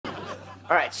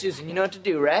All right, Susan, you know what to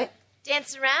do, right?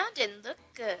 Dance around and look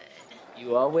good.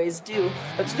 You always do.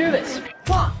 Let's do this.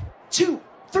 1, 2,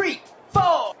 3,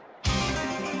 4.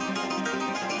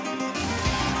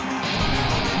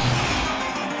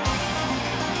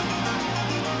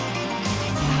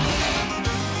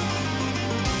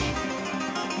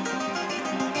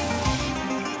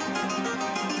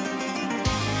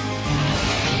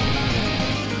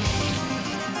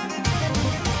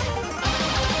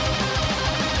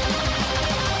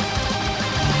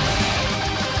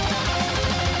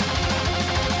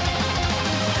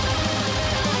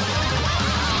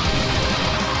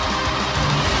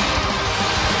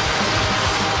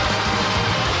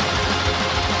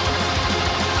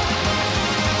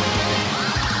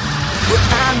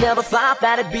 I never thought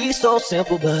that it'd be so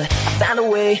simple, but I found a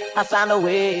way,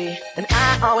 And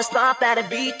I always thought that it'd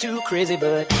be too crazy,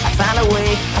 but I found a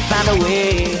way,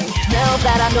 Now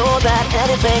that I know that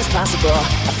anything's possible,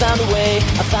 I found a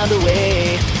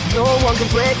way, No one can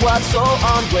break what's so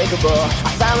unbreakable.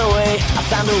 I found a way,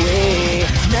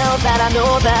 Now that I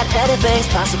know that anything's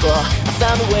possible, I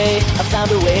found a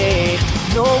way,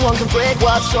 No one can break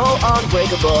what's so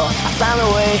unbreakable. I found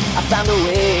a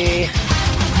way.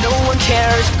 No one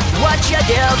cares what you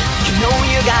give. You know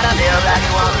you gotta live like you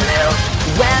wanna live.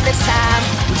 When it's time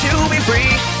to be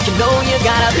free, you know you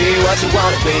gotta be what you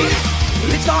wanna be.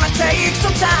 It's gonna take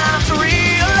some time to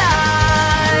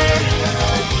realize,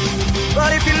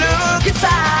 but if you look inside,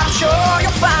 I'm sure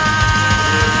you'll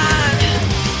find.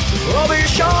 Over your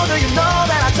shoulder, you know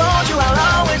that I told you I'll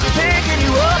always be picking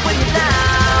you up when you're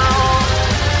down.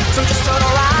 So just turn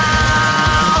around.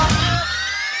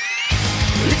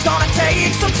 It's gonna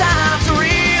take some time to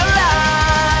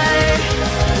realize,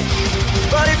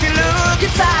 but if you look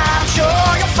inside, I'm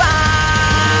sure you'll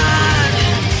find.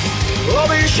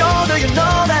 Over your shoulder, you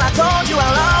know that I told you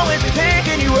I'll always be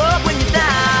picking you up when you're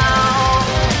down.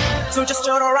 So just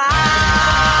turn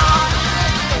around.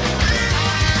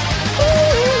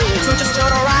 Ooh, so just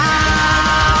turn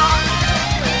around.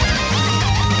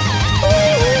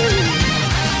 Ooh.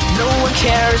 No one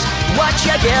cares what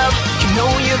you give. You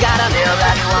know you gotta live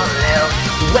like you wanna live.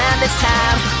 When it's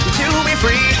time to be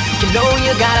free, you know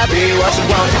you gotta be what you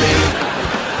wanna be.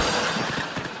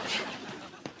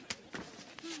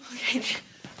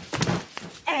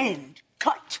 End.